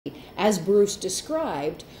as Bruce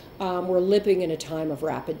described, we're living in a time of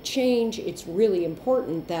rapid change. It's really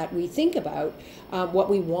important that we think about what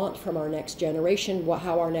we want from our next generation,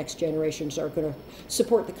 how our next generations are going to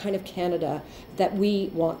support the kind of Canada that we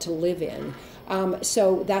want to live in.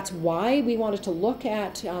 So that's why we wanted to look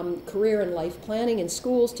at career and life planning in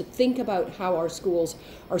schools, to think about how our schools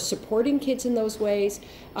are supporting kids in those ways.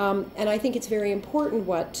 And I think it's very important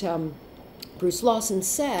what Bruce Lawson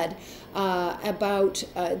said about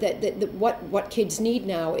what kids need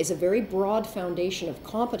now is a very broad foundation of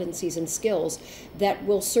competencies and skills that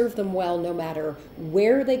will serve them well no matter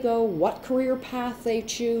where they go, what career path they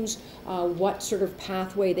choose, what sort of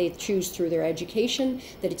pathway they choose through their education,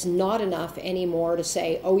 that it's not enough anymore to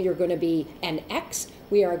say, oh, you're going to be an X,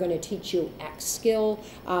 we are going to teach you X skill,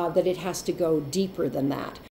 that it has to go deeper than that.